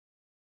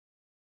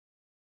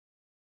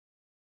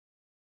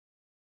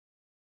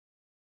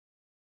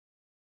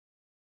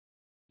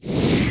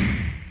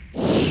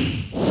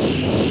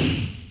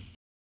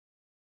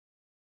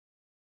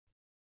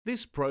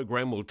This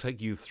program will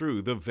take you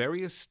through the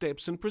various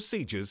steps and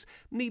procedures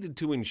needed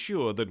to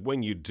ensure that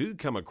when you do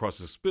come across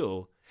a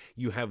spill,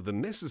 you have the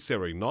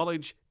necessary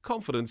knowledge,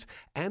 confidence,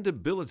 and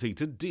ability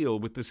to deal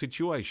with the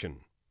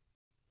situation.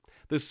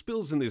 The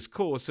spills in this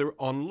course are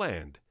on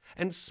land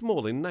and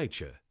small in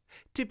nature,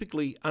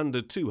 typically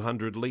under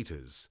 200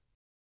 litres.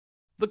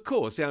 The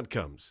course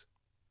outcomes.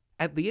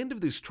 At the end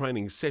of this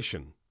training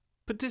session,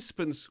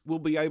 participants will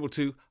be able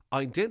to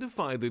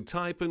identify the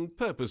type and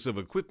purpose of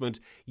equipment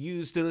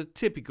used in a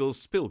typical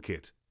spill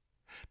kit,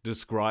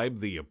 describe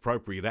the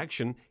appropriate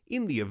action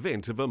in the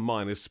event of a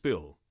minor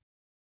spill.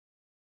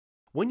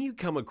 When you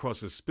come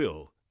across a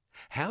spill,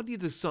 how do you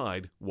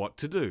decide what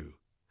to do?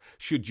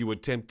 Should you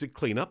attempt to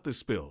clean up the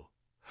spill?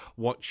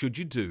 What should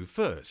you do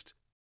first?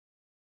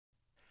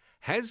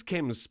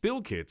 HazChem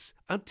spill kits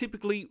are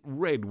typically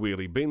red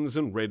wheelie bins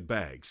and red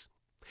bags.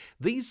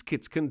 These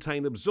kits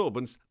contain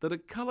absorbents that are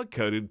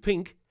colour-coded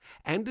pink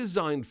and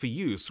designed for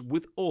use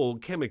with all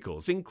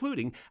chemicals,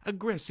 including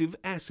aggressive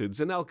acids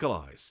and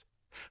alkalis,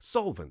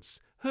 solvents,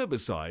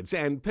 herbicides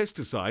and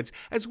pesticides,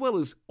 as well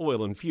as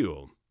oil and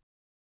fuel.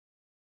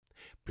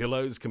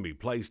 Pillows can be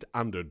placed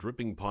under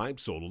dripping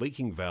pipes or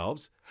leaking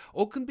valves,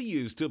 or can be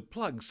used to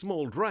plug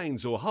small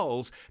drains or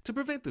holes to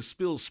prevent the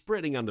spill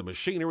spreading under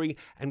machinery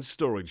and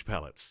storage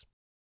pallets.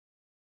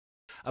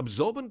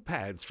 Absorbent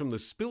pads from the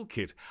spill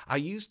kit are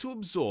used to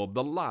absorb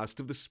the last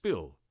of the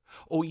spill,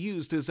 or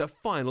used as a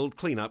final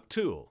cleanup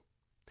tool.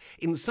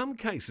 In some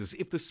cases,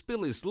 if the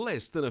spill is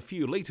less than a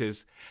few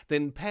litres,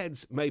 then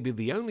pads may be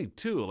the only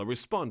tool a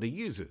responder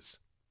uses.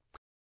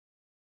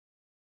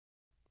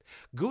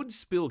 Good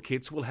spill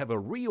kits will have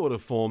a reorder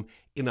form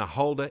in a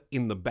holder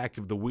in the back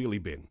of the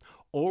wheelie bin,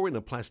 or in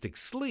a plastic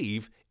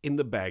sleeve in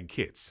the bag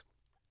kits.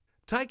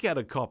 Take out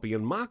a copy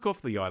and mark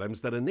off the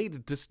items that are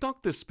needed to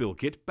stock the spill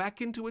kit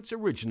back into its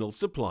original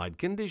supplied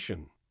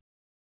condition.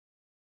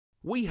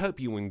 We hope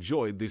you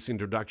enjoyed this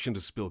introduction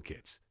to spill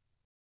kits.